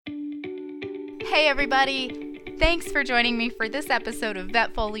Hey everybody! Thanks for joining me for this episode of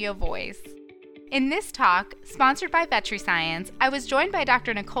Vetfolio Voice. In this talk, sponsored by VetriScience, I was joined by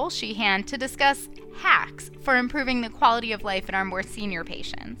Dr. Nicole Sheehan to discuss hacks for improving the quality of life in our more senior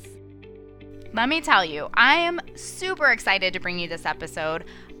patients. Let me tell you, I am super excited to bring you this episode.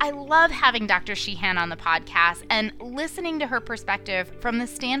 I love having Dr. Sheehan on the podcast and listening to her perspective from the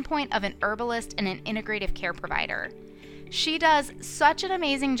standpoint of an herbalist and an integrative care provider. She does such an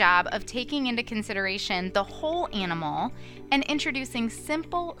amazing job of taking into consideration the whole animal and introducing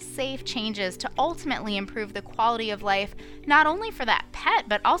simple, safe changes to ultimately improve the quality of life, not only for that pet,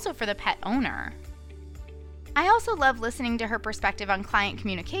 but also for the pet owner. I also love listening to her perspective on client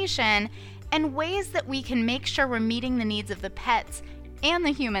communication and ways that we can make sure we're meeting the needs of the pets and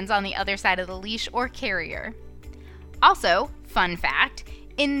the humans on the other side of the leash or carrier. Also, fun fact,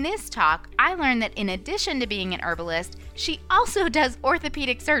 in this talk, I learned that in addition to being an herbalist, she also does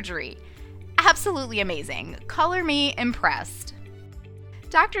orthopedic surgery. Absolutely amazing. Color me impressed.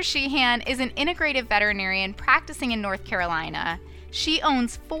 Dr. Sheehan is an integrative veterinarian practicing in North Carolina. She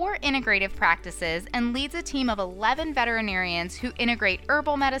owns 4 integrative practices and leads a team of 11 veterinarians who integrate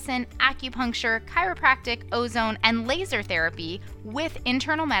herbal medicine, acupuncture, chiropractic, ozone, and laser therapy with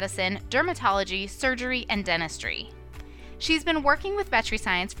internal medicine, dermatology, surgery, and dentistry. She's been working with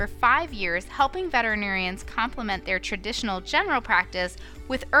VetriScience for 5 years, helping veterinarians complement their traditional general practice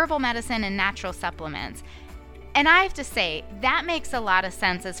with herbal medicine and natural supplements. And I have to say, that makes a lot of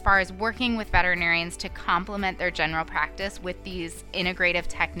sense as far as working with veterinarians to complement their general practice with these integrative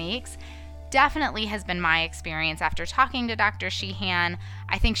techniques. Definitely has been my experience after talking to Dr. Sheehan.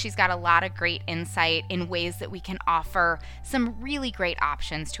 I think she's got a lot of great insight in ways that we can offer some really great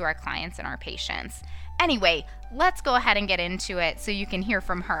options to our clients and our patients. Anyway, let's go ahead and get into it so you can hear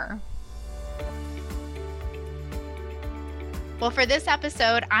from her. Well, for this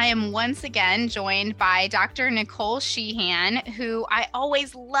episode, I am once again joined by Dr. Nicole Sheehan, who I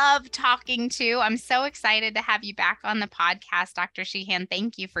always love talking to. I'm so excited to have you back on the podcast, Dr. Sheehan.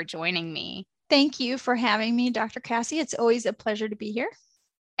 Thank you for joining me. Thank you for having me, Dr. Cassie. It's always a pleasure to be here.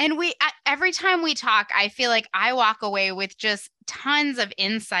 And every time we talk, I feel like I walk away with just tons of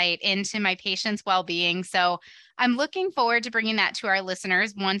insight into my patients' well-being. So I'm looking forward to bringing that to our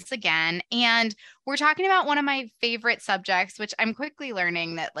listeners once again. And we're talking about one of my favorite subjects, which I'm quickly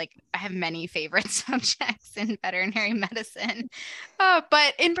learning that I have many favorite subjects in veterinary medicine.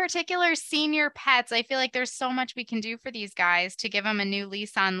 But in particular, senior pets. I feel like there's so much we can do for these guys to give them a new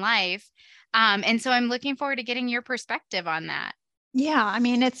lease on life. And so I'm looking forward to getting your perspective on that. Yeah, I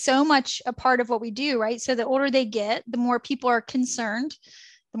mean, it's so much a part of what we do, right? So the older they get, the more people are concerned,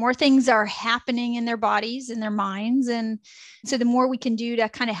 the more things are happening in their bodies and their minds. And so the more we can do to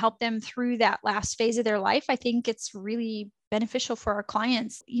kind of help them through that last phase of their life, I think it's really beneficial for our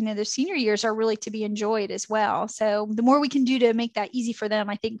clients. You know, their senior years are really to be enjoyed as well. So the more we can do to make that easy for them,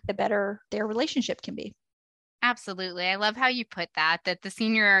 I think the better their relationship can be. Absolutely. I love how you put that the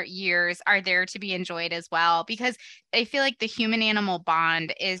senior years are there to be enjoyed as well, because I feel like the human animal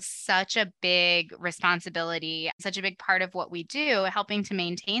bond is such a big responsibility, such a big part of what we do, helping to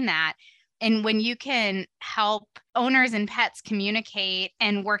maintain that. And when you can help owners and pets communicate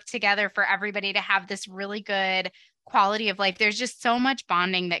and work together for everybody to have this really good quality of life, there's just so much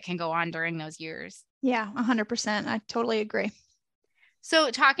bonding that can go on during those years. Yeah, 100%. I totally agree.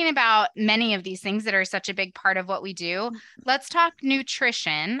 So talking about many of these things that are such a big part of what we do, let's talk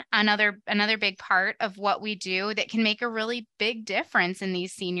nutrition, another big part of what we do that can make a really big difference in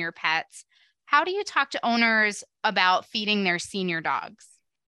these senior pets. How do you talk to owners about feeding their senior dogs?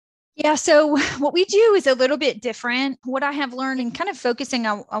 Yeah, so what we do is a little bit different. What I have learned and kind of focusing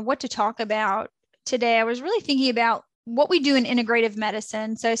on what to talk about today, I was really thinking about what we do in integrative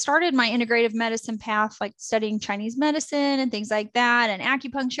medicine. So I started my integrative medicine path, like studying Chinese medicine and things like that, and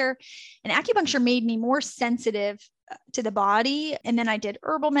acupuncture. And acupuncture made me more sensitive to the body. And then I did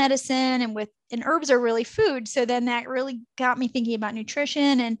herbal medicine, and herbs are really food. So then that really got me thinking about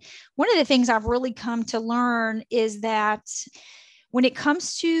nutrition. And one of the things I've really come to learn is that when it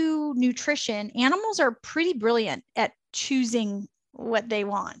comes to nutrition, animals are pretty brilliant at choosing what they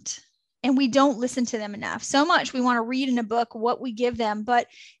want. And we don't listen to them enough. So much we want to read in a book what we give them. But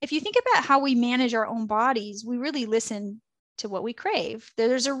if you think about how we manage our own bodies, we really listen to what we crave.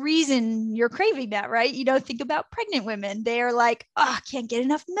 There's a reason you're craving that, right? You don't think about pregnant women. They're like, oh, I can't get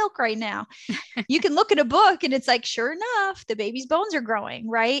enough milk right now. You can look at a book and it's like, sure enough, the baby's bones are growing,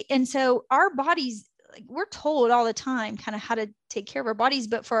 right? And so our bodies, we're told all the time kind of how to take care of our bodies.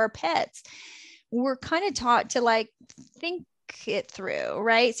 But for our pets, we're kind of taught to think it through,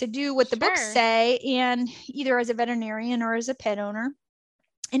 right? So do what the books say, and either as a veterinarian or as a pet owner,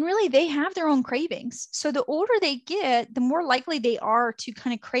 And really, they have their own cravings. So the older they get, the more likely they are to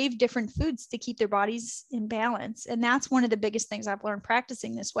kind of crave different foods to keep their bodies in balance. And that's one of the biggest things I've learned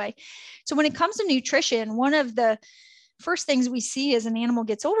practicing this way. So when it comes to nutrition, one of the first things we see as an animal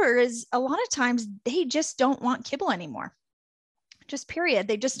gets older is a lot of times they just don't want kibble anymore. Just period.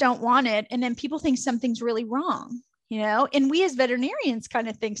 They just don't want it. And then people think something's really wrong. And we as veterinarians kind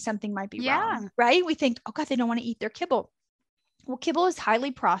of think something might be wrong, right? We think, oh God, they don't want to eat their kibble. Well, kibble is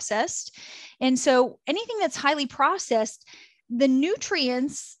highly processed. And so anything that's highly processed, the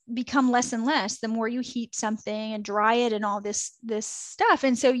nutrients become less and less the more you heat something and dry it and all this stuff.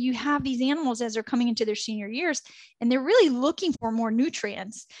 And so you have these animals as they're coming into their senior years, and they're really looking for more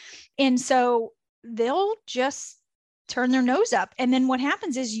nutrients. And so they'll just turn their nose up. And then what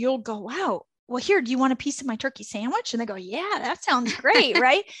happens is you'll go, wow, well, here, do you want a piece of my turkey sandwich? And they go, yeah, that sounds great.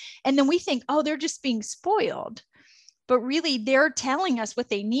 Right. And then we think, oh, they're just being spoiled. But really, they're telling us what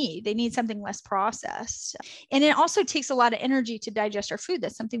they need. They need something less processed. And it also takes a lot of energy to digest our food.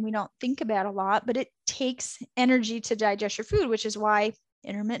 That's something we don't think about a lot, but it takes energy to digest your food, which is why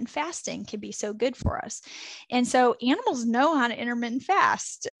intermittent fasting can be so good for us. And so animals know how to intermittent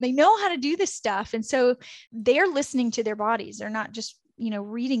fast. They know how to do this stuff. And so they're listening to their bodies. They're not just,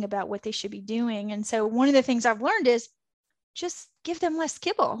 reading about what they should be doing. And so one of the things I've learned is just give them less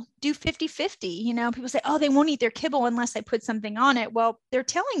kibble, do 50-50. People say, oh, they won't eat their kibble unless I put something on it. Well, they're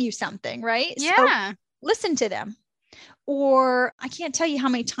telling you something, right? Yeah. So listen to them. Or I can't tell you how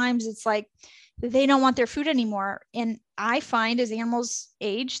many times it's like, they don't want their food anymore. And I find as animals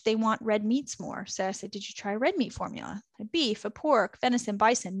age, they want red meats more. So I said, did you try a red meat formula? A beef, a pork, venison,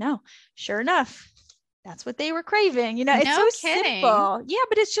 bison? No, sure enough. That's what they were craving. It's No so kidding. simple. Yeah,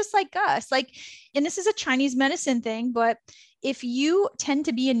 but it's just like us. And this is a Chinese medicine thing, but if you tend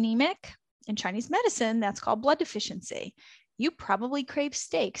to be anemic in Chinese medicine, that's called blood deficiency. You probably crave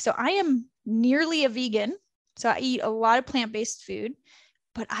steak. So I am nearly a vegan. So I eat a lot of plant-based food,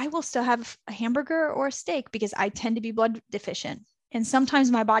 but I will still have a hamburger or a steak because I tend to be blood deficient. And sometimes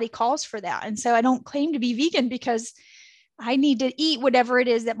my body calls for that. And so I don't claim to be vegan because I need to eat whatever it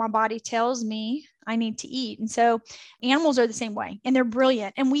is that my body tells me I need to eat. And so animals are the same way, and they're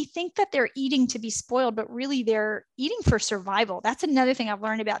brilliant. And we think that they're eating to be spoiled, but really they're eating for survival. That's another thing I've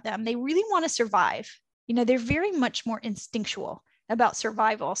learned about them. They really want to survive. They're very much more instinctual about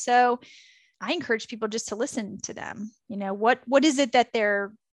survival. So I encourage people just to listen to them. What is it that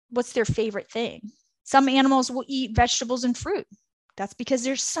what's their favorite thing? Some animals will eat vegetables and fruit. That's because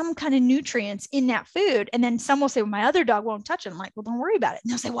there's some kind of nutrients in that food. And then some will say, well, my other dog won't touch it. I'm like, well, don't worry about it.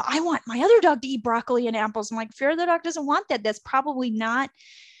 And they'll say, well, I want my other dog to eat broccoli and apples. I'm like, if your other dog doesn't want that, that's probably not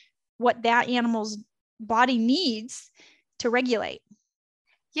what that animal's body needs to regulate.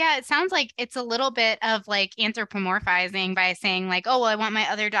 Yeah, it sounds like it's a little bit of like anthropomorphizing by saying like, oh, well, I want my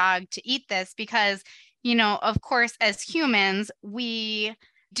other dog to eat this because, of course, as humans, we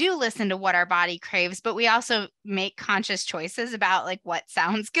do listen to what our body craves, but we also make conscious choices about like what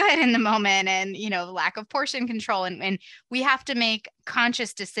sounds good in the moment and, lack of portion control. And we have to make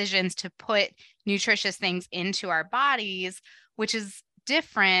conscious decisions to put nutritious things into our bodies, which is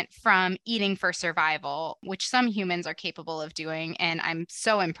different from eating for survival, which some humans are capable of doing. And I'm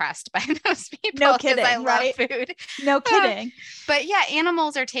so impressed by those people. No kidding, I love right? food. No kidding. But yeah,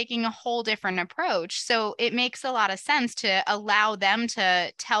 animals are taking a whole different approach. So it makes a lot of sense to allow them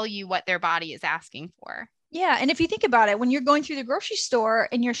to tell you what their body is asking for. Yeah. And if you think about it, when you're going through the grocery store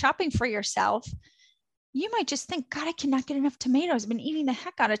and you're shopping for yourself, you might just think, God, I cannot get enough tomatoes. I've been eating the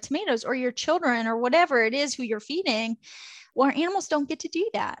heck out of tomatoes, or your children or whatever it is who you're feeding. Well, our animals don't get to do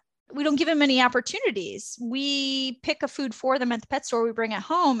that. We don't give them any opportunities. We pick a food for them at the pet store, we bring it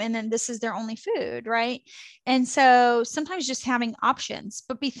home, and then this is their only food, right? And so sometimes just having options,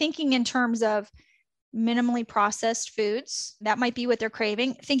 but be thinking in terms of minimally processed foods. That might be what they're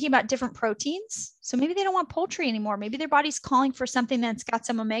craving. Thinking about different proteins. So maybe they don't want poultry anymore. Maybe their body's calling for something that's got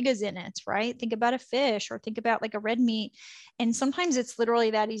some omegas in it, right? Think about a fish or think about like a red meat. And sometimes it's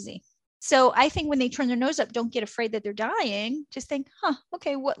literally that easy. So I think when they turn their nose up, don't get afraid that they're dying. Just think,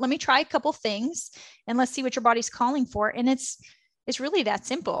 okay, let me try a couple things and let's see what your body's calling for. And it's really that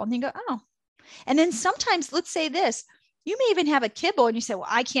simple. And you go, oh. And then sometimes, let's say this, you may even have a kibble and you say, well,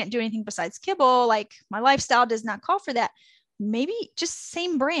 I can't do anything besides kibble. Like my lifestyle does not call for that. Maybe just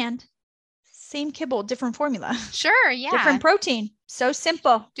same brand, same kibble, different formula. Sure. Yeah. Different protein. So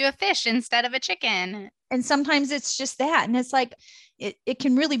simple. Do a fish instead of a chicken. And sometimes it's just that. And it's like, it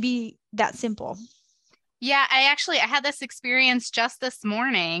can really be that simple. Yeah, I had this experience just this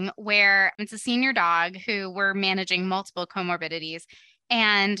morning where it's a senior dog who we're managing multiple comorbidities.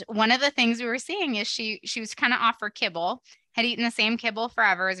 And one of the things we were seeing is she was kind of off her kibble. had eaten the same kibble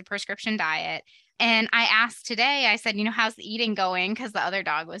forever as a prescription diet. And I asked today, I said, how's the eating going? Because the other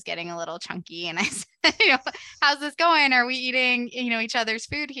dog was getting a little chunky. And I said, how's this going? Are we eating, each other's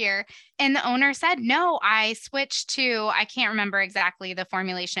food here? And the owner said, no, I switched to, I can't remember exactly the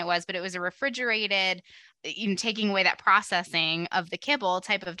formulation it was, but it was a refrigerated, taking away that processing of the kibble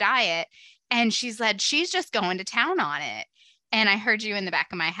type of diet. And she said, she's just going to town on it. And I heard you in the back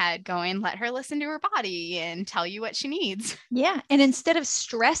of my head going, let her listen to her body and tell you what she needs. Yeah. And instead of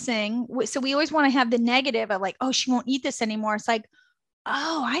stressing, so we always want to have the negative of like, oh, she won't eat this anymore. It's like,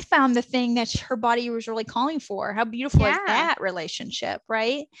 oh, I found the thing that her body was really calling for. How beautiful is that relationship,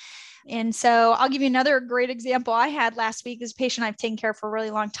 right? And so I'll give you another great example. I had last week this patient I've taken care of for a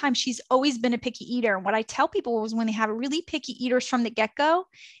really long time. She's always been a picky eater. And what I tell people is when they have really picky eaters from the get-go,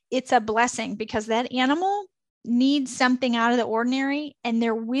 it's a blessing because that animal needs something out of the ordinary and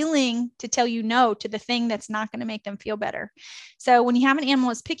they're willing to tell you no to the thing that's not going to make them feel better. So when you have an animal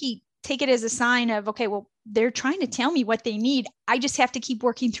that's picky, take it as a sign of, okay, well, they're trying to tell me what they need. I just have to keep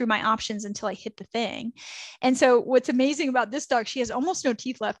working through my options until I hit the thing. And so what's amazing about this dog, she has almost no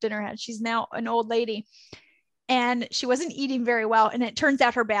teeth left in her head. She's now an old lady and she wasn't eating very well. And it turns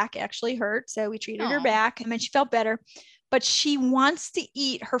out her back actually hurt. So we treated her back and then she felt better. But she wants to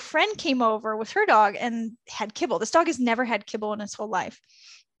eat. Her friend came over with her dog and had kibble. This dog has never had kibble in his whole life.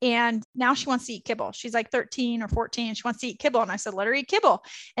 And now she wants to eat kibble. She's like 13 or 14. She wants to eat kibble. And I said, let her eat kibble.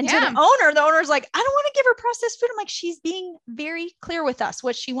 And to the owner's like, I don't want to give her processed food. I'm like, she's being very clear with us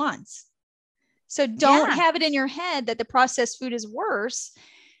what she wants. So don't have it in your head that the processed food is worse.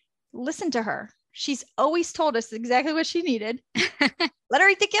 Listen to her. She's always told us exactly what she needed. Let her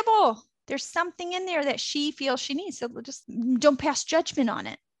eat the kibble. There's something in there that she feels she needs. So just don't pass judgment on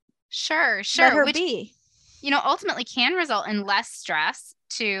it. Sure. Let her be. Ultimately can result in less stress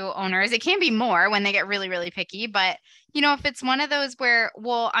to owners. It can be more when they get really, really picky. But, if it's one of those where,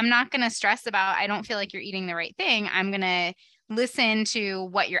 well, I'm not going to stress about, I don't feel like you're eating the right thing. I'm going to listen to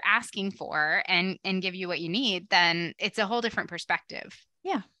what you're asking for and give you what you need. Then it's a whole different perspective.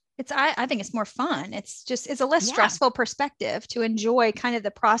 Yeah. I think it's more fun. It's a less stressful perspective to enjoy kind of the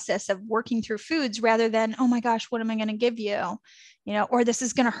process of working through foods rather than, oh my gosh, what am I going to give you? Or this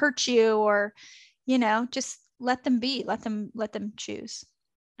is going to hurt you or, just let them be, let them choose.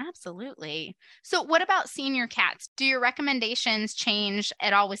 Absolutely. So what about senior cats? Do your recommendations change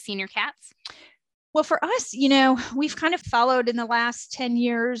at all with senior cats? Well, for us, we've kind of followed in the last 10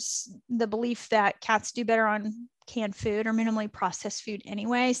 years, the belief that cats do better on canned food or minimally processed food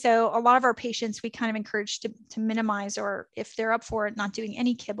anyway. So a lot of our patients, we kind of encourage to minimize, or if they're up for it, not doing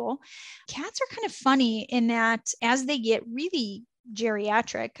any kibble. Cats are kind of funny in that as they get really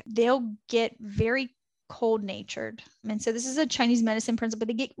geriatric, they'll get very cold natured. And so this is a Chinese medicine principle.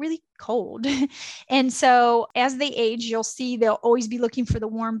 They get really cold. And so as they age, you'll see they'll always be looking for the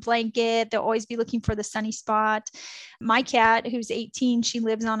warm blanket. They'll always be looking for the sunny spot. My cat, who's 18, she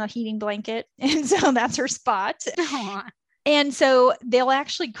lives on a heating blanket. And so that's her spot. Aww. And so they'll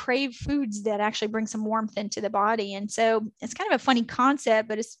actually crave foods that actually bring some warmth into the body. And so it's kind of a funny concept,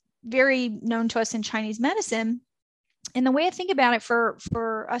 but it's very known to us in Chinese medicine. And the way I think about it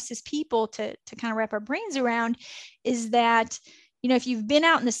for us as people to kind of wrap our brains around is that, if you've been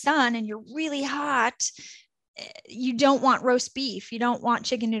out in the sun and you're really hot, you don't want roast beef. You don't want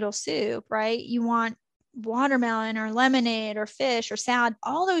chicken noodle soup, right? You want watermelon or lemonade or fish or salad.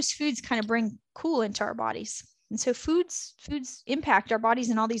 All those foods kind of bring cool into our bodies. And so foods impact our bodies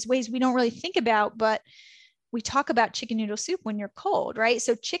in all these ways we don't really think about, but we talk about chicken noodle soup when you're cold, right?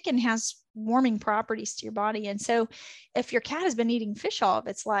 So chicken has warming properties to your body. And so if your cat has been eating fish all of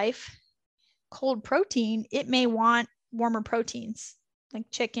its life, cold protein, it may want warmer proteins like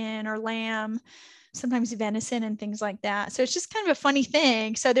chicken or lamb, sometimes venison and things like that. So it's just kind of a funny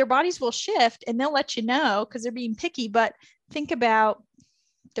thing. So their bodies will shift and they'll let you know because they're being picky, but think about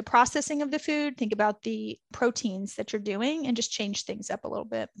the processing of the food, think about the proteins that you're doing and just change things up a little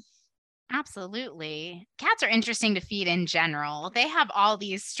bit. Absolutely. Cats are interesting to feed in general. They have all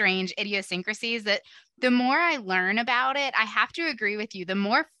these strange idiosyncrasies that the more I learn about it, I have to agree with you, the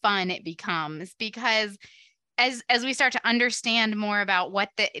more fun it becomes because as we start to understand more about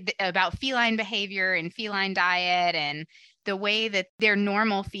about feline behavior and feline diet and the way that their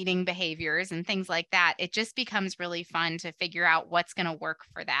normal feeding behaviors and things like that, it just becomes really fun to figure out what's going to work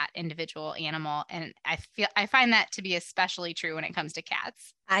for that individual animal. And I find that to be especially true when it comes to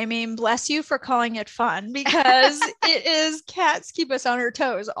cats. I mean, bless you for calling it fun because it is. Cats keep us on our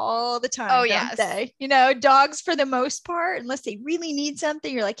toes all the time. Oh, yes. Don't they? Dogs for the most part, unless they really need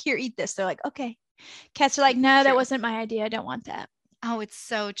something, you're like, here, eat this. They're like, okay. Cats are like, no, that wasn't my idea. I don't want that. Oh, it's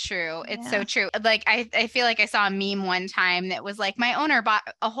so true. It's so Yeah. true. Like I feel like I saw a meme one time that was like, my owner bought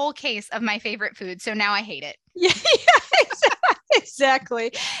a whole case of my favorite food, so now I hate it. Yeah,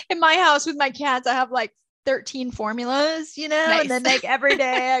 exactly. In my house with my cats, I have like 13 formulas, and Nice. then like every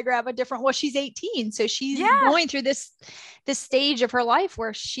day I grab a different, well, she's 18. So she's Yeah. going through this stage of her life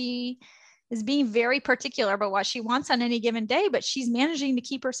where she is being very particular about what she wants on any given day, but she's managing to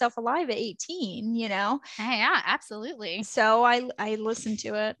keep herself alive at 18. Yeah, absolutely. So I listen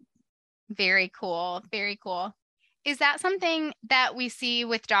to it. Very cool. Very cool. Is that something that we see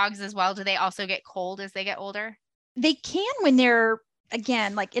with dogs as well? Do they also get cold as they get older? They can when they're,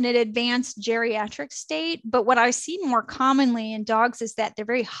 again, like in an advanced geriatric state. But what I see more commonly in dogs is that they're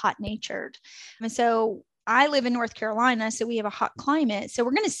very hot natured. And so I live in North Carolina, so we have a hot climate. So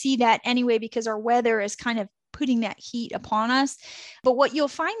we're going to see that anyway, because our weather is kind of putting that heat upon us. But what you'll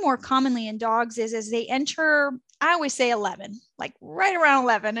find more commonly in dogs is as they enter, I always say 11, like right around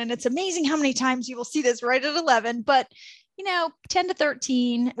 11. And it's amazing how many times you will see this right at 11. But 10 to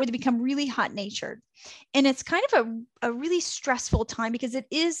 13, where they become really hot natured. And it's kind of a really stressful time, because it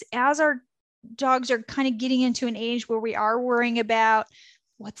is, as our dogs are kind of getting into an age where we are worrying about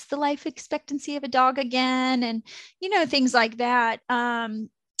what's the life expectancy of a dog again, and, things like that.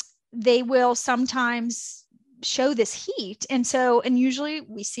 They will sometimes show this heat. And usually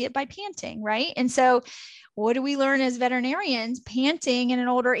we see it by panting, right? And so what do we learn as veterinarians? Panting in an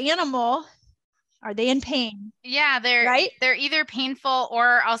older animal, are they in pain? Yeah, they're either painful,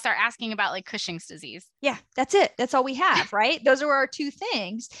 or I'll start asking about like Cushing's disease. Yeah, that's it. That's all we have, right? Those are our two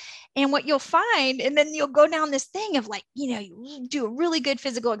things. And what you'll find, and then you'll go down this thing of like, you do a really good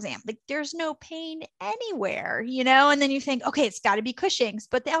physical exam. Like there's no pain anywhere, and then you think, okay, it's got to be Cushing's,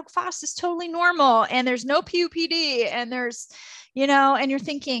 but the ALK Phos is totally normal and there's no PUPD and there's, and you're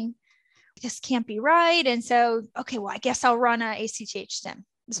thinking, this can't be right. And so, okay, well, I guess I'll run a ACTH stim.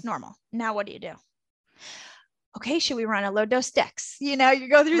 It's normal. Now what do you do? Okay, should we run a low dose Dex? You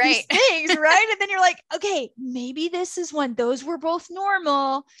go through these things, right? And then you're like, okay, maybe this is when those were both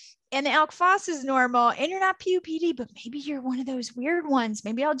normal and the ALK Phos is normal and you're not PUPD, but maybe you're one of those weird ones.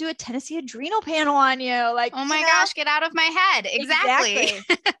 Maybe I'll do a Tennessee adrenal panel on you. Like, oh my gosh, get out of my head. Exactly.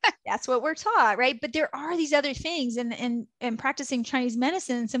 That's what we're taught, right? But there are these other things, and practicing Chinese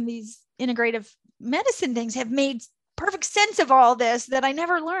medicine and some of these integrative medicine things have made perfect sense of all this that I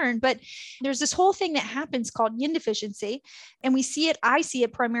never learned. But there's this whole thing that happens called yin deficiency. And I see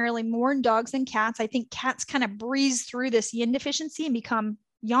it primarily more in dogs than cats. I think cats kind of breeze through this yin deficiency and become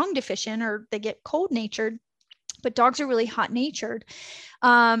yang deficient, or they get cold natured, but dogs are really hot natured.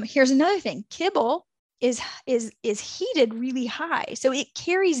 Here's another thing. Kibble is heated really high. So it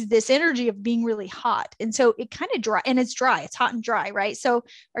carries this energy of being really hot. And so it kind of dry, and it's dry, it's hot and dry, right? So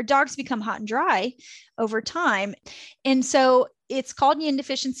our dogs become hot and dry over time. And so it's called yin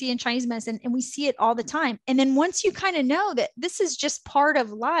deficiency in Chinese medicine, and we see it all the time. And then once you kind of know that this is just part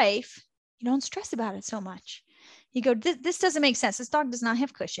of life, you don't stress about it so much. You go, this doesn't make sense. This dog does not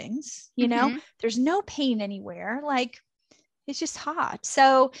have Cushing's, there's no pain anywhere. Like, it's just hot.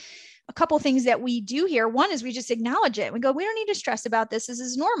 So a couple of things that we do here. One is we just acknowledge it. We go, we don't need to stress about this. This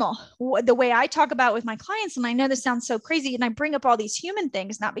is normal. The way I talk about it with my clients, and I know this sounds so crazy, and I bring up all these human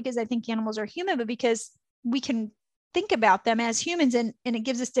things, not because I think animals are human, but because we can think about them as humans, and it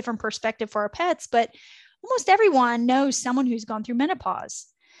gives us different perspective for our pets. But almost everyone knows someone who's gone through menopause.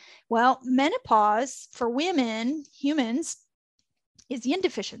 Well, menopause for women, humans, is yin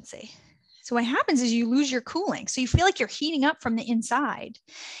deficiency. So what happens is you lose your cooling. So you feel like you're heating up from the inside.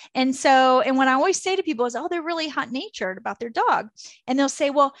 And what I always say to people is, oh, they're really hot natured about their dog. And they'll say,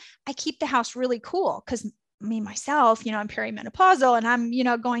 well, I keep the house really cool because myself, I'm perimenopausal and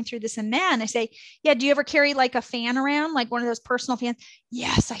I'm, going through this and that. And I say, yeah, do you ever carry like a fan around, like one of those personal fans?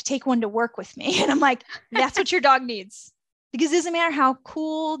 Yes, I take one to work with me. And I'm like, that's what your dog needs. Because it doesn't matter how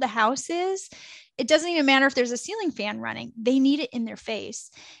cool the house is. It doesn't even matter if there's a ceiling fan running. They need it in their face.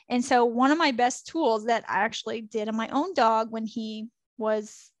 And so one of my best tools that I actually did on my own dog when he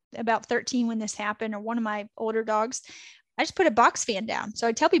was about 13 when this happened, or one of my older dogs, I just put a box fan down. So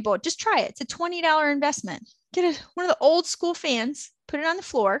I tell people, just try it. It's a $20 investment. Get one of the old school fans, put it on the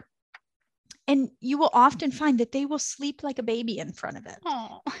floor, and you will often find that they will sleep like a baby in front of it.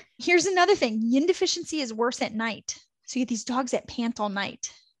 Oh. Here's another thing. Yin deficiency is worse at night. So you get these dogs that pant all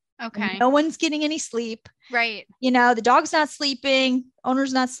night. Okay. No one's getting any sleep. Right. The dog's not sleeping,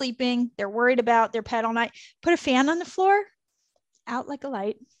 owner's not sleeping. They're worried about their pet all night. Put a fan on the floor, out like a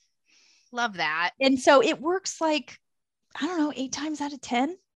light. Love that. And so it works like, 8 times out of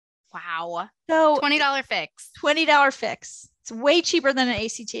 10. Wow. So $20 fix. $20 fix. It's way cheaper than an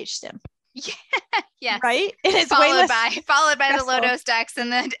ACTH stim. Yeah. Yes. right? And it's way less Followed by the low stressful. dose decks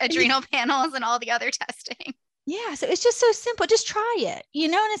and the adrenal panels and all the other testing. Yeah. So it's just so simple. Just try it,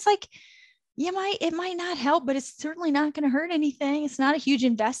 and it's like, it might not help, but it's certainly not going to hurt anything. It's not a huge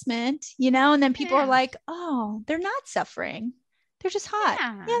investment, and then people are Yeah. like, oh, they're not suffering. They're just hot.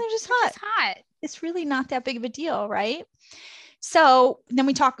 Yeah. Yeah, they're just They're hot. just hot. It's really not that big of a deal, right? So then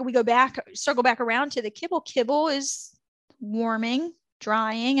we go back, circle back around to the kibble. Kibble is warming,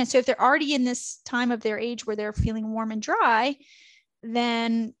 drying. And so if they're already in this time of their age where they're feeling warm and dry,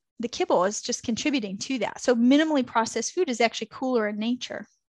 then the kibble is just contributing to that. So minimally processed food is actually cooler in nature.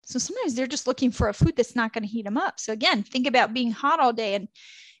 So sometimes they're just looking for a food that's not going to heat them up. So again, think about being hot all day and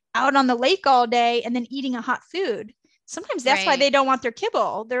out on the lake all day and then eating a hot food. Sometimes that's why they don't want their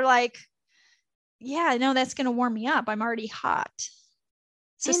kibble. They're like, yeah, I know that's going to warm me up. I'm already hot.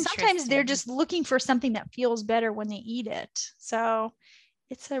 So sometimes they're just looking for something that feels better when they eat it. So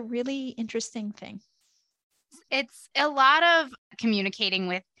it's a really interesting thing. It's a lot of communicating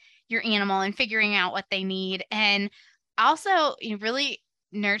with your animal and figuring out what they need. And also really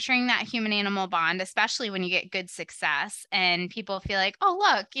nurturing that human animal bond, especially when you get good success and people feel like, oh,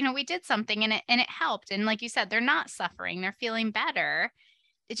 look, we did something and it helped. And like you said, they're not suffering, they're feeling better.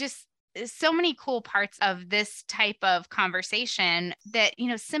 It just is so many cool parts of this type of conversation that,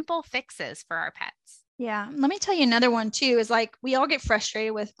 simple fixes for our pets. Yeah. Let me tell you another one too, is like, we all get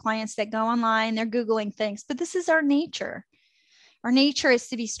frustrated with clients that go online, they're Googling things, but this is our nature. Our nature is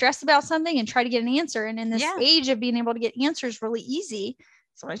to be stressed about something and try to get an answer. And in this age of being able to get answers really easy,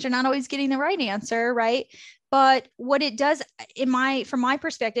 sometimes you're not always getting the right answer, right? But what it does from my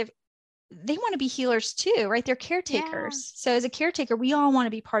perspective, they want to be healers too, right? They're caretakers. Yeah. So as a caretaker, we all want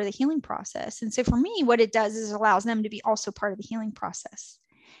to be part of the healing process. And so for me, what it does is it allows them to be also part of the healing process.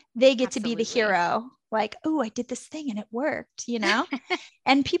 They get to be the hero, like, oh, I did this thing and it worked,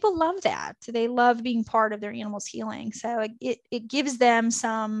 and people love that. They love being part of their animal's healing. So it gives them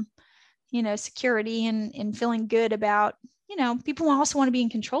some, security and feeling good about, people also want to be in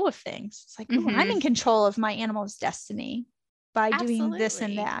control of things. It's like, oh, I'm in control of my animal's destiny by doing this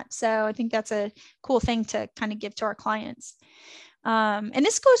and that. So I think that's a cool thing to kind of give to our clients. And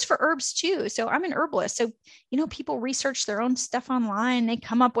this goes for herbs too. So I'm an herbalist. So, people research their own stuff online. They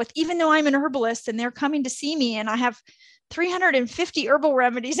come up with, even though I'm an herbalist and they're coming to see me and I have 350 herbal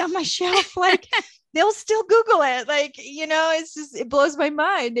remedies on my shelf, like they'll still Google it. Like, it's just, it blows my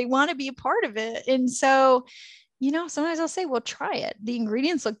mind. They want to be a part of it. And so, sometimes I'll say, well, try it. The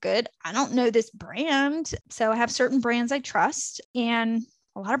ingredients look good. I don't know this brand. So I have certain brands I trust and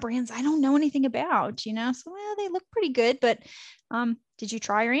a lot of brands I don't know anything about, so, well, they look pretty good, but did you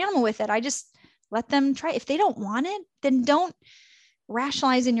try your animal with it? I just let them try. If they don't want it, then don't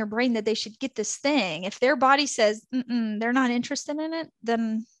rationalize in your brain that they should get this thing. If their body says they're not interested in it,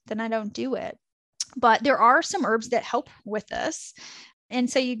 then I don't do it. But there are some herbs that help with this. And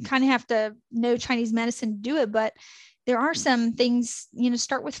so you kind of have to know Chinese medicine to do it, but there are some things,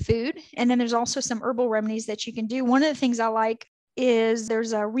 start with food. And then there's also some herbal remedies that you can do. One of the things I like is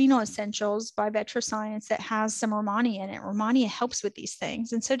there's a Renal Essentials by VetraScience that has some Rehmannia in it. Rehmannia helps with these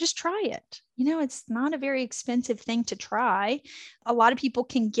things. And so just try it. It's not a very expensive thing to try. A lot of people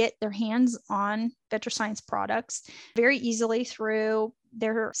can get their hands on VetraScience products very easily through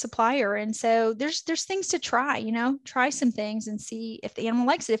their supplier. And so there's things to try, try some things and see if the animal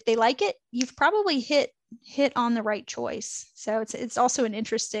likes it. If they like it, you've probably hit on the right choice. So it's also an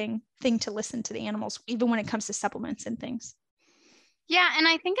interesting thing to listen to the animals, even when it comes to supplements and things. Yeah. And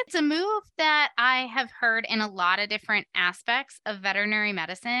I think it's a move that I have heard in a lot of different aspects of veterinary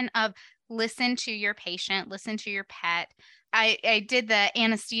medicine of listen to your patient, listen to your pet. I did the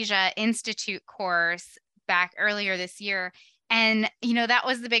Anesthesia Institute course back earlier this year. And, that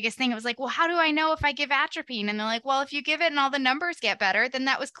was the biggest thing. It was like, well, how do I know if I give atropine? And they're like, well, if you give it and all the numbers get better, then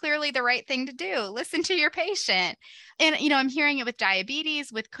that was clearly the right thing to do. Listen to your patient. And, I'm hearing it with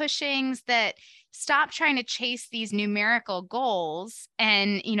diabetes, with Cushing's, that stop trying to chase these numerical goals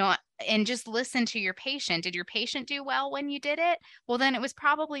and, and just listen to your patient. Did your patient do well when you did it? Well, then it was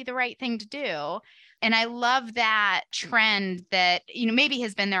probably the right thing to do. And I love that trend that, maybe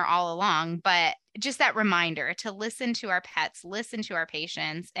has been there all along, but just that reminder to listen to our pets, listen to our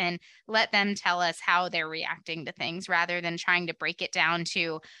patients, and let them tell us how they're reacting to things rather than trying to break it down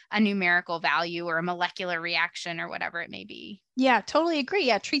to a numerical value or a molecular reaction or whatever it may be. Yeah, totally agree.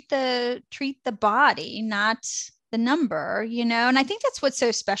 Yeah. Treat the body, not the number, and I think that's what's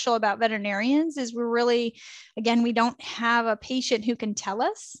so special about veterinarians is we're really, again, we don't have a patient who can tell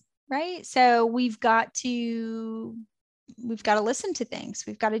us, right? So we've got to we've got to listen to things.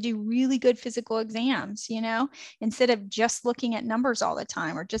 We've got to do really good physical exams, instead of just looking at numbers all the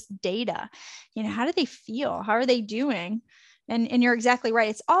time or just data. How do they feel? How are they doing? And you're exactly right.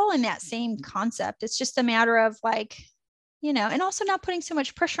 It's all in that same concept. It's just a matter of and also not putting so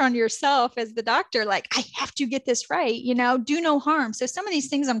much pressure on yourself as the doctor, like, I have to get this right, do no harm. So some of these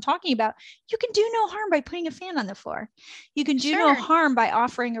things I'm talking about, you can do no harm by putting a fan on the floor. You can do no harm by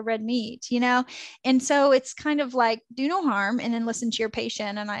offering a red meat, and so it's kind of like, do no harm and then listen to your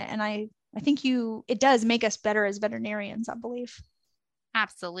patient. And I think it does make us better as veterinarians, I believe.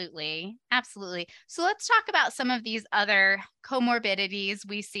 Absolutely. Absolutely. So let's talk about some of these other comorbidities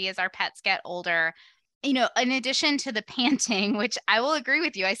we see as our pets get older. In addition to the panting, which I will agree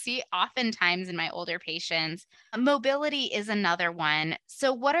with you, I see oftentimes in my older patients, mobility is another one.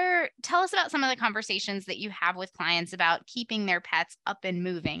 So tell us about some of the conversations that you have with clients about keeping their pets up and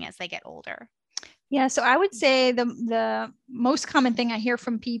moving as they get older. Yeah. So I would say the most common thing I hear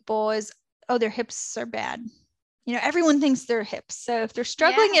from people is, oh, their hips are bad. Everyone thinks their hips. So if they're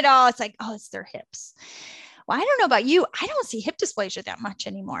struggling at all, it's like, oh, it's their hips. Well, I don't know about you. I don't see hip dysplasia that much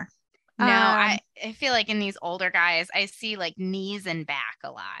anymore. No, I feel like in these older guys, I see like knees and back a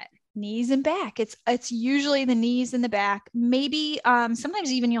lot. Knees and back. It's usually the knees and the back. Maybe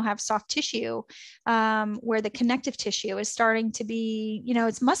sometimes even you'll have soft tissue where the connective tissue is starting to be,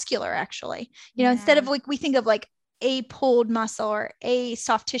 it's muscular actually. Instead of like we think of like a pulled muscle or a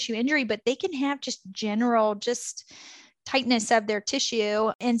soft tissue injury, but they can have just general tightness of their tissue.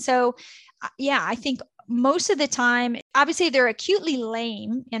 And so, I think most of the time, obviously they're acutely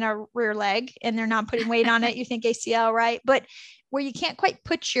lame in a rear leg and they're not putting weight on it. You think ACL, right? But where you can't quite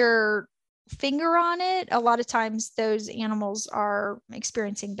put your finger on it, a lot of times those animals are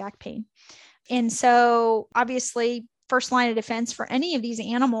experiencing back pain. And so obviously first line of defense for any of these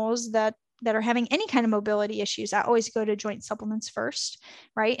animals that are having any kind of mobility issues, I always go to joint supplements first,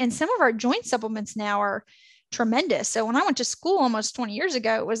 right? And some of our joint supplements now are tremendous. So when I went to school almost 20 years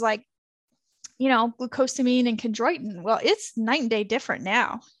ago, it was like, glucosamine and chondroitin. Well, it's night and day different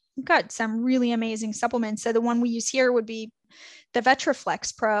now. We've got some really amazing supplements. So the one we use here would be the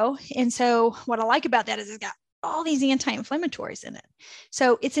Vetraflex Pro. And so what I like about that is it's got all these anti-inflammatories in it.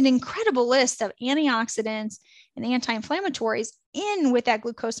 So it's an incredible list of antioxidants and anti-inflammatories in with that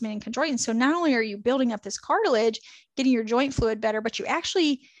glucosamine and chondroitin. So not only are you building up this cartilage, getting your joint fluid better, but you're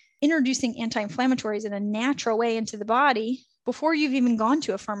actually introducing anti-inflammatories in a natural way into the body before you've even gone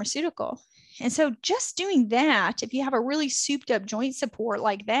to a pharmaceutical. And so just doing that, if you have a really souped up joint support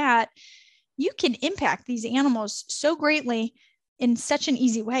like that, you can impact these animals so greatly in such an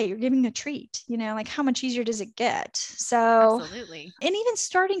easy way. You're giving a treat, like how much easier does it get? So absolutely. And even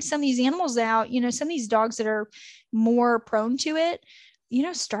starting some of these animals out, some of these dogs that are more prone to it,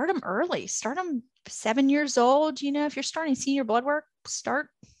 start them early, start them 7 years old. If you're starting senior blood work, start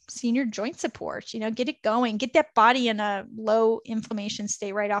senior joint support, get it going, get that body in a low inflammation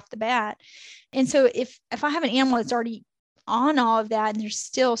state right off the bat. And so if I have an animal that's already on all of that and they're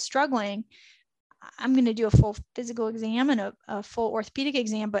still struggling, I'm going to do a full physical exam and a full orthopedic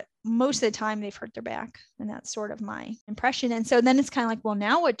exam, but most of the time they've hurt their back. And that's sort of my impression. And so then it's kind of like, well,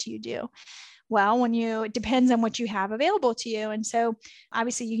 now what do you do? Well, it depends on what you have available to you. And so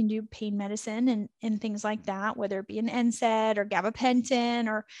obviously you can do pain medicine and things like that, whether it be an NSAID or gabapentin,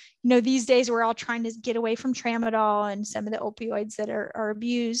 or, these days we're all trying to get away from tramadol and some of the opioids that are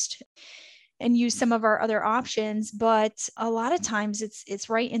abused, and use some of our other options. But a lot of times it's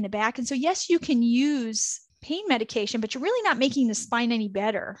right in the back. And so yes, you can use pain medication, but you're really not making the spine any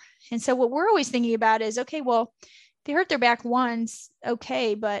better. And so what we're always thinking about is, okay, well, they hurt their back once,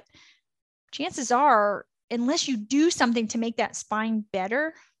 okay, but chances are, unless you do something to make that spine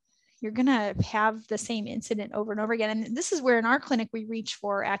better, you're going to have the same incident over and over again. And this is where in our clinic, we reach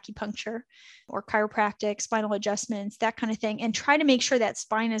for acupuncture or chiropractic, spinal adjustments, that kind of thing, and try to make sure that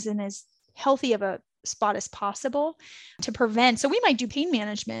spine is in as healthy of a spot as possible to prevent. So we might do pain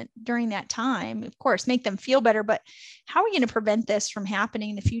management during that time, of course, make them feel better, but how are we going to prevent this from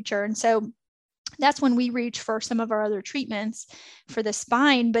happening in the future? And so that's when we reach for some of our other treatments for the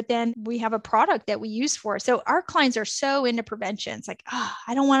spine, but then we have a product that we use for it. So our clients are so into prevention. It's like,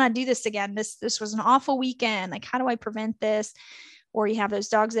 I don't want to do this again. This was an awful weekend. Like, how do I prevent this? Or you have those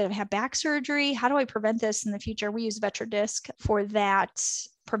dogs that have had back surgery. How do I prevent this in the future? We use VetraDisc for that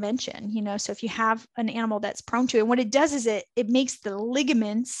prevention, so if you have an animal that's prone to it, and what it does is it makes the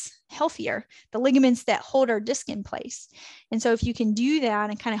ligaments healthier, the ligaments that hold our disc in place. And so if you can do that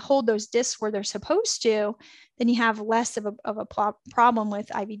and kind of hold those discs where they're supposed to, then you have less of a problem with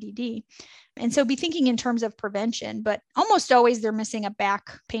IVDD. And so be thinking in terms of prevention, but almost always they're missing a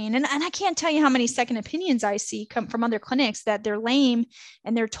back pain. And I can't tell you how many second opinions I see come from other clinics that they're lame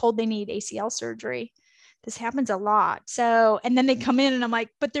and they're told they need ACL surgery. This happens a lot. So, and then they come in and I'm like,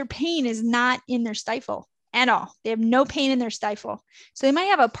 but their pain is not in their stifle at all. They have no pain in their stifle. So they might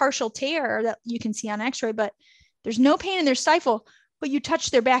have a partial tear that you can see on x-ray, but there's no pain in their stifle, but you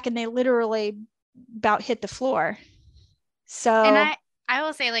touch their back and they literally about hit the floor. So, and I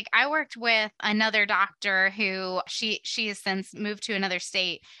will say, like, I worked with another doctor who she has since moved to another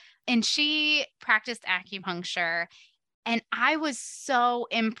state, and she practiced acupuncture. And I was so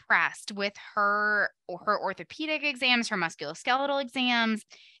impressed with her orthopedic exams, her musculoskeletal exams,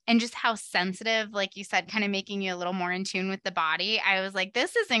 and just how sensitive, like you said, kind of making you a little more in tune with the body. I was like,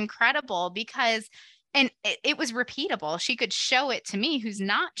 this is incredible because, and it was repeatable. She could show it to me who's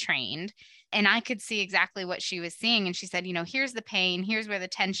not trained, and I could see exactly what she was seeing. And she said, here's the pain, here's where the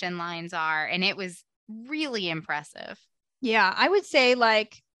tension lines are. And it was really impressive. Yeah, I would say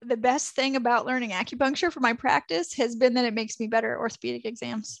like the best thing about learning acupuncture for my practice has been that it makes me better at orthopedic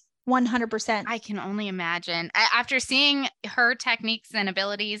exams. 100%. I can only imagine. After seeing her techniques and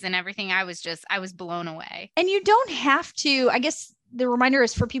abilities and everything, I was blown away. And you don't have to, I guess the reminder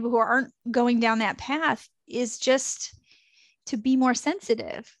is for people who aren't going down that path is just to be more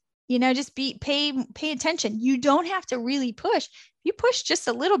sensitive, just pay attention. You don't have to really push. If you push just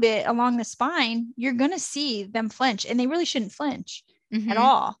a little bit along the spine, you're going to see them flinch, and they really shouldn't flinch at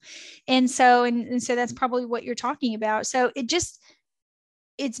all. And so that's probably what you're talking about. So it's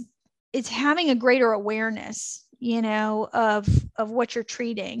having a greater awareness, of what you're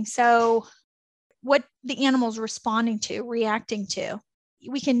treating. So what the animal's responding to, reacting to.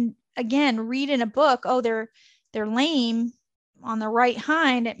 We can, again, read in a book, oh, they're lame on the right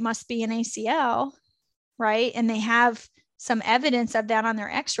hind, it must be an ACL, right? And they have some evidence of that on their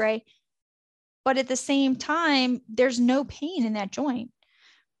x-ray. But at the same time, there's no pain in that joint.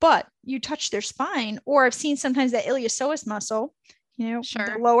 But you touch their spine, or I've seen sometimes that iliopsoas muscle, Sure.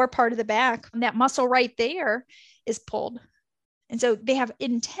 The lower part of the back, that muscle right there is pulled. And so they have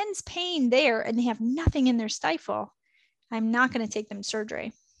intense pain there and they have nothing in their stifle. I'm not going to take them to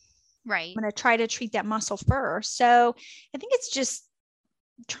surgery. Right. I'm going to try to treat that muscle first. So I think it's just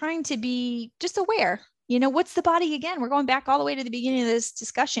trying to be just aware. What's the body again? We're going back all the way to the beginning of this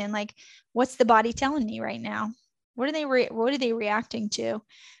discussion. Like, what's the body telling me right now? What are they reacting to?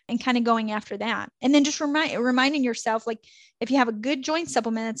 And kind of going after that. And then just reminding yourself, like, if you have a good joint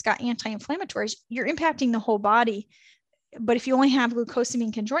supplement that's got anti-inflammatories, you're impacting the whole body. But if you only have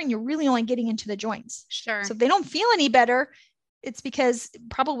glucosamine chondroitin, you're really only getting into the joints. Sure. So if they don't feel any better, it's because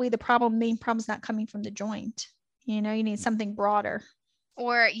probably the main problem is not coming from the joint. You need something broader.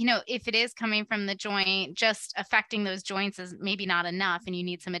 Or, if it is coming from the joint, just affecting those joints is maybe not enough, and you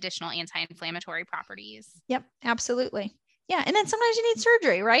need some additional anti-inflammatory properties. Yep, absolutely. Yeah. And then sometimes you need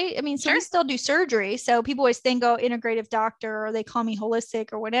surgery, right? I mean, so Sure. We still do surgery. So people always think, oh, integrative doctor, or they call me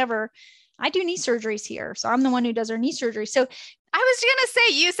holistic or whatever. I do knee surgeries here. So I'm the one who does our knee surgery. So I was going to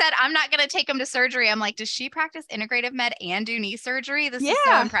say, you said, I'm not going to take them to surgery. I'm like, does she practice integrative med and do knee surgery? This is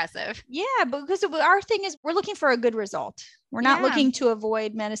so impressive. Yeah, because our thing is we're looking for a good result. We're not looking to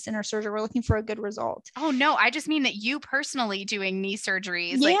avoid medicine or surgery. We're looking for a good result. Oh, no, I just mean that you personally doing knee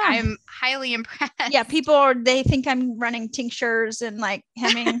surgeries. Yeah. Like, I'm highly impressed. Yeah, they think I'm running tinctures and like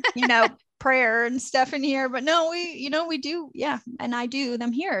having, prayer and stuff in here, but no, we do. Yeah. And I do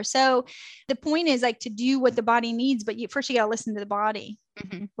them here. So the point is like to do what the body needs, but first you got to listen to the body.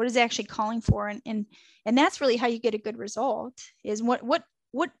 Mm-hmm. What is it actually calling for? And that's really how you get a good result is what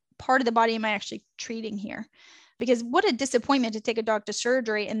part of the body am I actually treating here? Because what a disappointment to take a dog to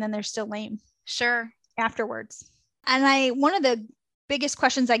surgery and then they're still lame. Sure. Afterwards. And one of the biggest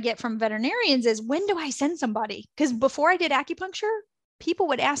questions I get from veterinarians is, when do I send somebody? Because before I did acupuncture, people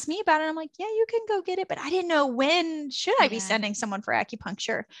would ask me about it. I'm like, yeah, you can go get it. But I didn't know when should I be sending someone for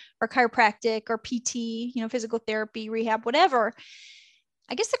acupuncture or chiropractic or PT, physical therapy, rehab, whatever.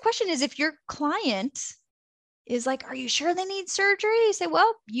 I guess the question is, if your client is like, are you sure they need surgery? You say,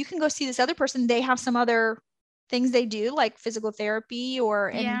 well, you can go see this other person. They have some other things they do like physical therapy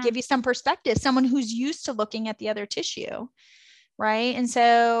and give you some perspective, someone who's used to looking at the other tissue. Right. And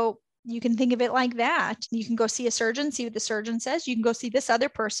so you can think of it like that. You can go see a surgeon, see what the surgeon says. You can go see this other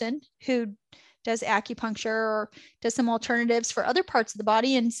person who does acupuncture or does some alternatives for other parts of the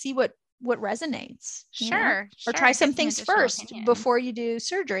body and see what what resonates, Sure. or try some Get things additional first opinions before you do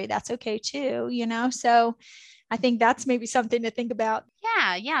surgery. That's okay too, So I think that's maybe something to think about.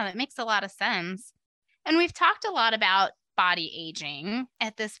 Yeah, that makes a lot of sense. And we've talked a lot about body aging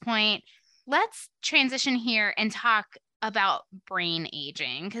at this point. Let's transition here and talk about brain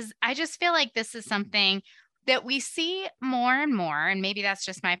aging, because I just feel like this is something that we see more and more, and maybe that's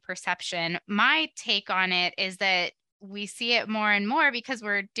just my perception. My take on it is that we see it more and more because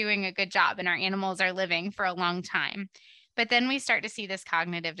we're doing a good job and our animals are living for a long time. But then we start to see this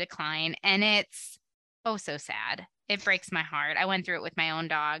cognitive decline, and it's so sad. It breaks my heart. I went through it with my own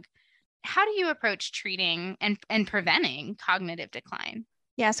dog. How do you approach treating and preventing cognitive decline?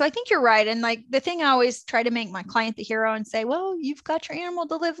 Yeah. So I think you're right. And like the thing I always try to make my client the hero and say, well, you've got your animal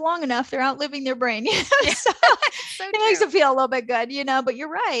to live long enough. They're outliving their brain. Yeah. So So it makes it feel a little bit good, but you're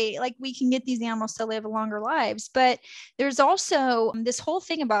right. Like we can get these animals to live longer lives. But there's also this whole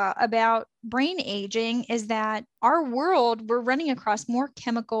thing about brain aging is that our world, we're running across more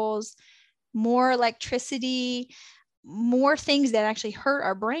chemicals, more electricity, more things that actually hurt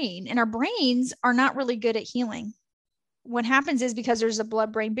our brain. And our brains are not really good at healing. What happens is because there's a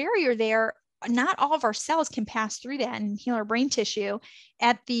blood-brain barrier there, not all of our cells can pass through that and heal our brain tissue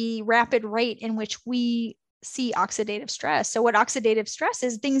at the rapid rate in which we see oxidative stress. So what oxidative stress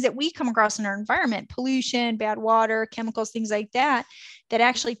is, things that we come across in our environment, pollution, bad water, chemicals, things like that, that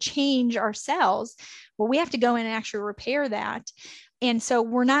actually change our cells. Well, we have to go in and actually repair that. And so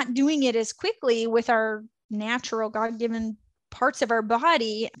we're not doing it as quickly with our natural God-given parts of our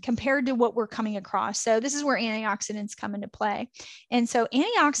body compared to what we're coming across. So this is where antioxidants come into play. And so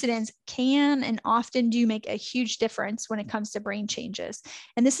antioxidants can and often do make a huge difference when it comes to brain changes.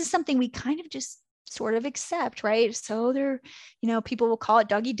 And this is something we kind of just sort of accept, right? So they're, people will call it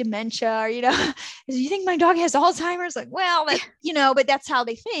doggy dementia, or, you think my dog has Alzheimer's? Like, well, that, but that's how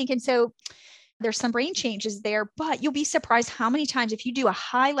they think. And so there's some brain changes there, but you'll be surprised how many times if you do a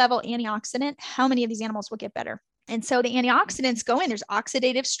high level antioxidant, how many of these animals will get better. And so the antioxidants go in, there's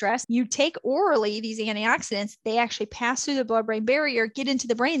oxidative stress. You take orally these antioxidants, they actually pass through the blood-brain barrier, get into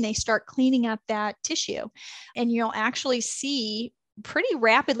the brain, they start cleaning up that tissue. And you'll actually see pretty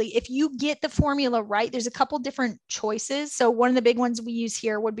rapidly, if you get the formula right, there's a couple different choices. So one of the big ones we use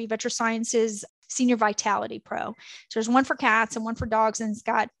here would be VetraScience's Senior Vitality Pro. So there's one for cats and one for dogs, and it's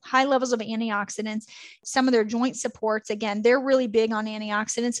got high levels of antioxidants. Some of their joint supports, again, they're really big on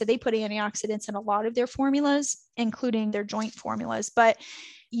antioxidants. So they put antioxidants in a lot of their formulas, including their joint formulas. But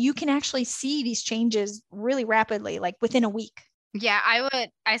you can actually see these changes really rapidly, like within a week. Yeah,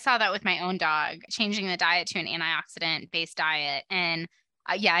 I saw that with my own dog, changing the diet to an antioxidant based diet. And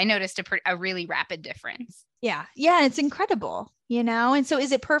I noticed a really rapid difference. Yeah. It's incredible, And so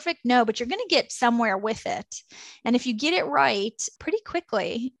is it perfect? No, but you're going to get somewhere with it. And if you get it right pretty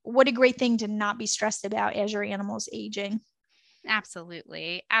quickly, what a great thing to not be stressed about as your animal's aging.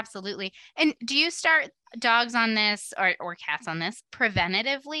 Absolutely. And do you start dogs on this or cats on this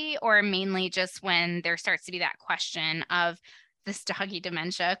preventatively, or mainly just when there starts to be that question of this doggy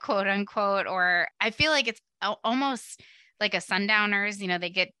dementia, quote unquote? Or I feel like it's almost like a sundowners, they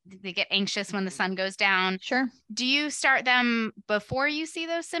get anxious when the sun goes down. Sure. Do you start them before you see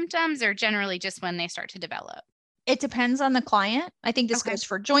those symptoms, or generally just when they start to develop? It depends on the client. I think this goes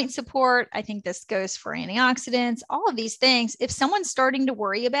for joint support. I think this goes for antioxidants, all of these things. If someone's starting to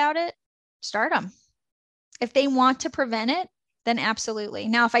worry about it, start them. If they want to prevent it, then absolutely.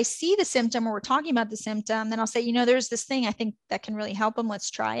 Now, if I see the symptom or we're talking about the symptom, then I'll say, there's this thing I think that can really help them.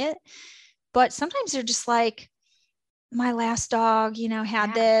 Let's try it. But sometimes they're just like, my last dog,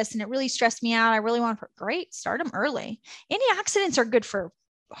 had this and it really stressed me out. I really want to, great, start them early. Antioxidants are good for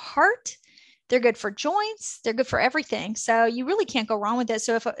heart. They're good for joints. They're good for everything. So you really can't go wrong with it.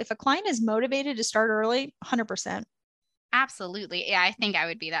 So if a client is motivated to start early, 100%. Absolutely. Yeah, I think I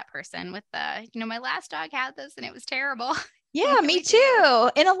would be that person with my last dog had this and it was terrible. Yeah, me too.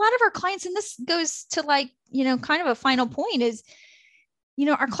 And a lot of our clients, and this goes to kind of a final point is,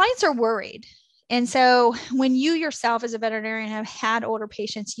 our clients are worried. And so when you yourself as a veterinarian have had older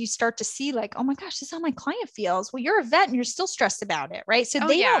patients, you start to see like, oh my gosh, this is how my client feels. Well, you're a vet and you're still stressed about it, right? So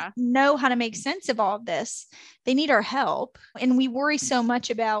they don't know how to make sense of all of this. They need our help. And we worry so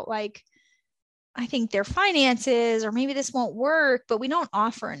much about like, I think their finances, or maybe this won't work, but we don't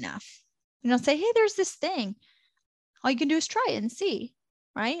offer enough. We don't say, hey, there's this thing. All you can do is try it and see,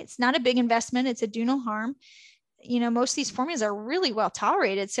 right? It's not a big investment. It's a do no harm. Most of these formulas are really well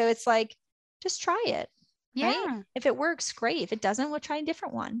tolerated. So it's like, just try it. Yeah. Right? If it works, great. If it doesn't, we'll try a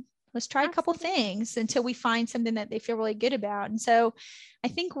different one. Let's try a couple things until we find something that they feel really good about. And so I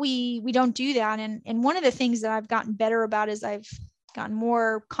think we don't do that. And one of the things that I've gotten better about as I've gotten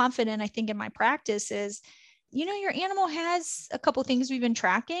more confident, I think, in my practice is, your animal has a couple things we've been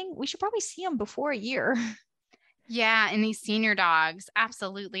tracking. We should probably see them before a year. Yeah. And these senior dogs,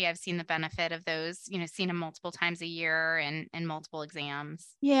 absolutely. I've seen the benefit of those, seen them multiple times a year and multiple exams.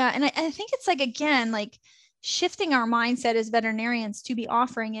 Yeah. And I think it's like, again, like shifting our mindset as veterinarians to be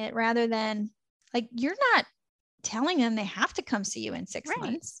offering it rather than like, you're not telling them they have to come see you in 6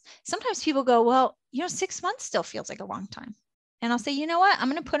 months. Sometimes people go, well, 6 months still feels like a long time. And I'll say, you know what? I'm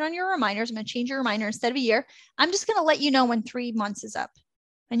going to put on your reminders. I'm going to change your reminder instead of a year. I'm just going to let you know when 3 months is up.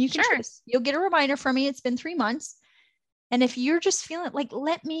 And you can choose. You'll get a reminder from me. It's been 3 months. And if you're just feeling like,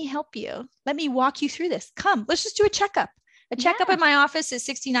 let me help you. Let me walk you through this. Come, let's just do a checkup. A checkup at my office is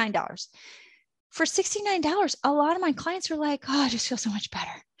 $69. For $69, a lot of my clients are like, oh, I just feel so much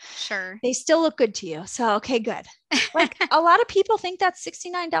better. Sure. They still look good to you. So, okay, good. Like a lot of people think that's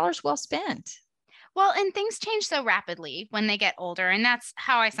 $69 well spent. Well, and things change so rapidly when they get older. And that's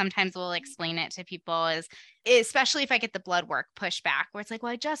how I sometimes will explain it to people is especially if I get the blood work pushed back where it's like,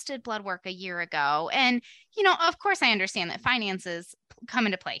 well, I just did blood work a year ago. And, of course I understand that finances come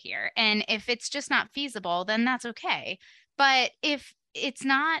into play here. And if it's just not feasible, then that's okay. But if it's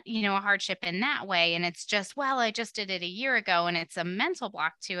not, a hardship in that way, and it's just, well, I just did it a year ago and it's a mental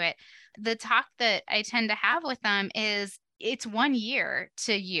block to it. The talk that I tend to have with them is, it's 1 year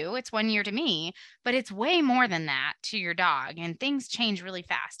to you, it's 1 year to me, but it's way more than that to your dog. And things change really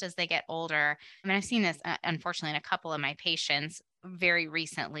fast as they get older. I mean, I've seen this, unfortunately, in a couple of my patients very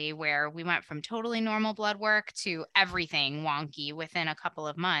recently, where we went from totally normal blood work to everything wonky within a couple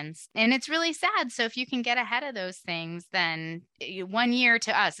of months. And it's really sad. So if you can get ahead of those things, then 1 year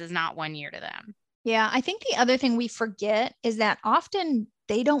to us is not 1 year to them. Yeah. I think the other thing we forget is that often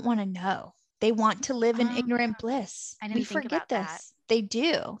they don't want to know. They want to live in ignorant bliss. We forget this. That. They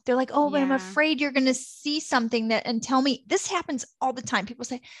do. They're like, oh, but I'm afraid you're going to see something and tell me. This happens all the time. People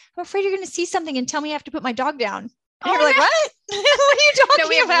say, I'm afraid you're going to see something and tell me I have to put my dog down. And you're like, what? What are you talking about? No,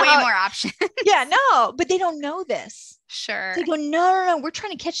 we have way more options. Yeah, no, but they don't know this. Sure. They go, no. We're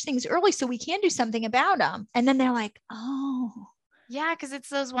trying to catch things early so we can do something about them. And then they're like, oh. Yeah, because it's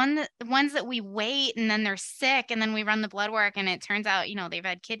those ones that we wait and then they're sick and then we run the blood work and it turns out, they've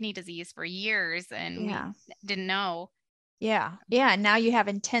had kidney disease for years and we didn't know. Yeah. Yeah. And now you have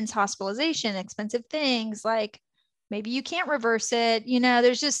intense hospitalization, expensive things like maybe you can't reverse it.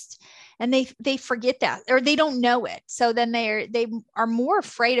 There's just, and they forget that or they don't know it. So then they are more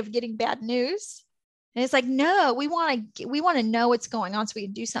afraid of getting bad news. And it's like, no, we want to know what's going on so we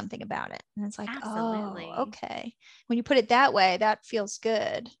can do something about it. And it's like, absolutely. Oh, okay. When you put it that way, that feels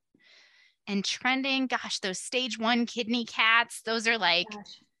good. And trending, gosh, those stage 1 kidney cats, those are like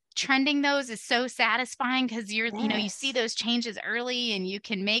trending. Those is so satisfying because you see those changes early and you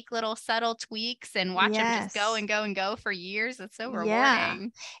can make little subtle tweaks and watch them just go and go and go for years. It's so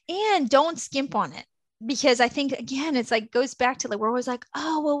rewarding. Yeah. And don't skimp on it. Because I think, again, it's like goes back to like, we're always like,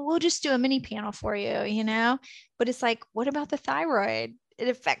 oh, well, we'll just do a mini panel for you, but it's like, what about the thyroid? It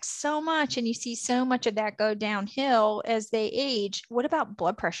affects so much. And you see so much of that go downhill as they age. What about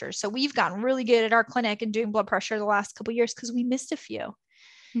blood pressure? So we've gotten really good at our clinic and doing blood pressure the last couple of years because we missed a few.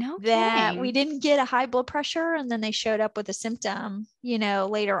 No that kidding. We didn't get a high blood pressure and then they showed up with a symptom,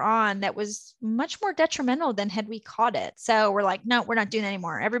 later on that was much more detrimental than had we caught it. So we're like, no, we're not doing that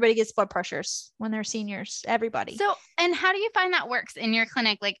anymore. Everybody gets blood pressures when they're seniors, everybody. So, and how do you find that works in your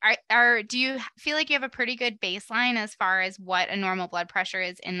clinic? Like, do you feel like you have a pretty good baseline as far as what a normal blood pressure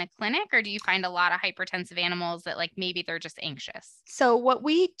is in the clinic? Or do you find a lot of hypertensive animals that like, maybe they're just anxious? So what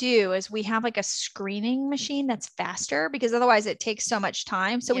we do is we have like a screening machine that's faster because otherwise it takes so much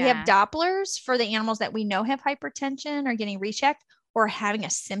time. So we have Dopplers for the animals that we know have hypertension or getting rechecked or having a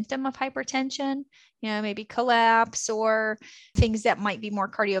symptom of hypertension, maybe collapse or things that might be more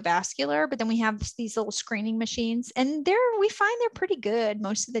cardiovascular. But then we have these little screening machines and we find they're pretty good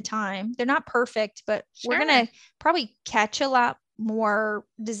most of the time. They're not perfect, but we're going to probably catch a lot more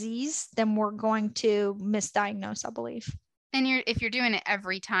disease than we're going to misdiagnose, I believe. And if you're doing it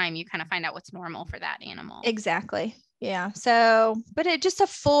every time, you kind of find out what's normal for that animal. Exactly. Yeah. So, but it just a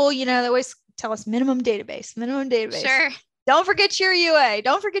full, they always tell us minimum database. Sure. Don't forget your UA.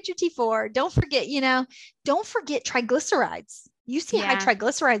 Don't forget your T4. Don't forget triglycerides. You see high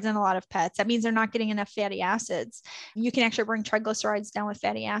triglycerides in a lot of pets. That means they're not getting enough fatty acids. You can actually bring triglycerides down with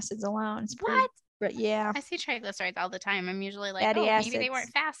fatty acids alone. It's pretty, but yeah. I see triglycerides all the time. I'm usually like, fatty acids. Maybe they weren't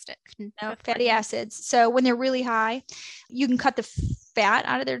fasted. No, fatty acids. So when they're really high, you can cut the fat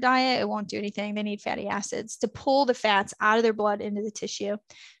out of their diet. It won't do anything. They need fatty acids to pull the fats out of their blood into the tissue.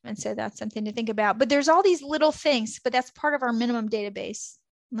 And so that's something to think about. But there's all these little things, but that's part of our minimum database.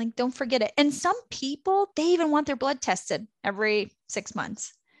 Like, don't forget it. And some people, they even want their blood tested every 6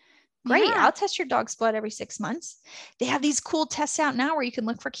 months. Great. Yeah. I'll test your dog's blood every 6 months. They have these cool tests out now where you can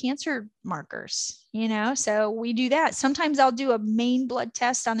look for cancer markers, so we do that. Sometimes I'll do a main blood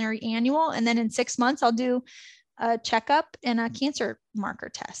test on their annual, and then in 6 months, I'll do a checkup and a cancer marker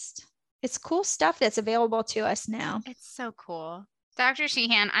test. It's cool stuff that's available to us now. It's so cool. Dr.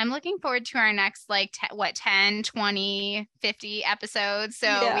 Sheehan, I'm looking forward to our next 10, 20, 50 episodes. So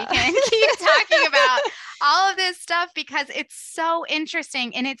we can keep talking about all of this stuff because it's so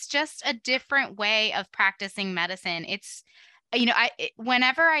interesting and it's just a different way of practicing medicine. It's,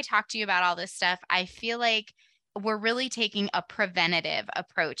 whenever I talk to you about all this stuff, I feel like we're really taking a preventative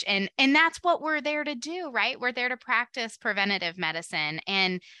approach and that's what we're there to do, right? We're there to practice preventative medicine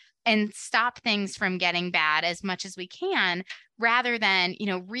and stop things from getting bad as much as we can rather than,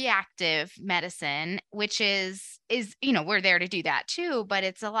 reactive medicine, which is, we're there to do that too, but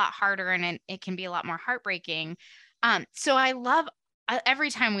it's a lot harder and it can be a lot more heartbreaking. So I love every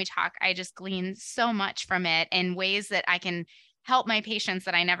time we talk, I just glean so much from it in ways that I can help my patients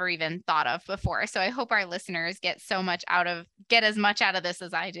that I never even thought of before. So I hope our listeners get as much out of this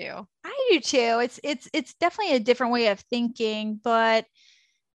as I do. I do too. It's definitely a different way of thinking, but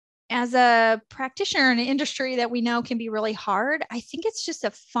as a practitioner in an industry that we know can be really hard, I think it's just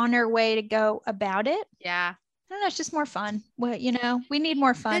a funner way to go about it. Yeah. I don't know. It's just more fun. Well, we need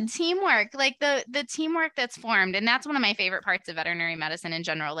more fun. The teamwork, the teamwork that's formed. And that's one of my favorite parts of veterinary medicine in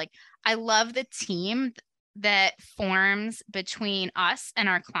general. I love the team that forms between us and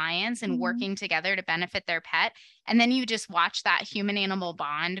our clients and working together to benefit their pet. And then you just watch that human animal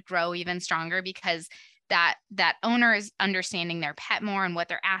bond grow even stronger because that owner is understanding their pet more and what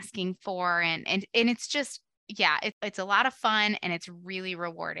they're asking for. And it's just, it's a lot of fun and it's really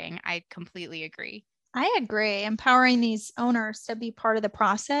rewarding. I completely agree. I agree. Empowering these owners to be part of the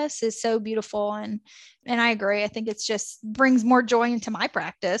process is so beautiful. And I agree. I think it's just brings more joy into my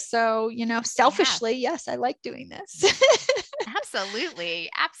practice. So, selfishly, yes, I like doing this. Absolutely.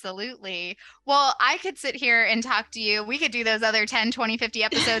 Absolutely. Well, I could sit here and talk to you. We could do those other 10, 20, 50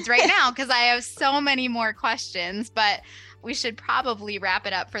 episodes right now because I have so many more questions, but we should probably wrap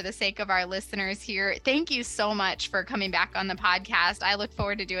it up for the sake of our listeners here. Thank you so much for coming back on the podcast. I look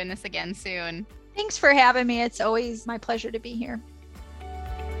forward to doing this again soon. Thanks for having me. It's always my pleasure to be here.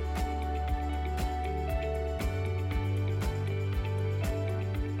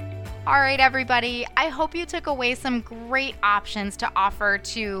 All right, everybody. I hope you took away some great options to offer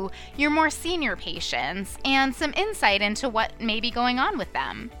to your more senior patients and some insight into what may be going on with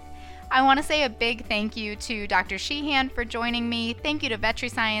them. I want to say a big thank you to Dr. Sheehan for joining me. Thank you to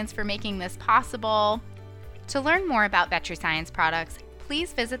VetriScience for making this possible. To learn more about VetriScience products,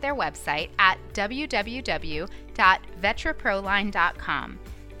 please visit their website at www.vetriproline.com.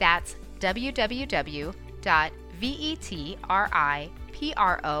 That's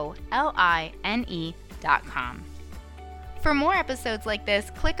www.vetriproline.com. For more episodes like this,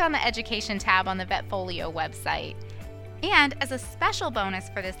 click on the Education tab on the Vetfolio website. And as a special bonus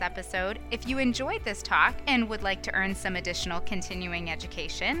for this episode, if you enjoyed this talk and would like to earn some additional continuing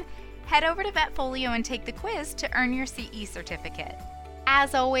education, head over to Vetfolio and take the quiz to earn your CE certificate.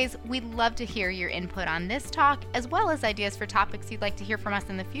 As always, we'd love to hear your input on this talk, as well as ideas for topics you'd like to hear from us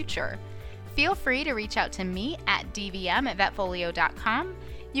in the future. Feel free to reach out to me at dvm@vetfolio.com.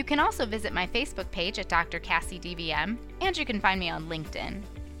 You can also visit my Facebook page at Dr. Cassie DVM, and you can find me on LinkedIn.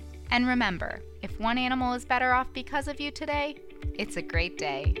 And remember, if one animal is better off because of you today, it's a great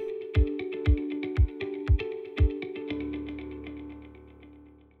day.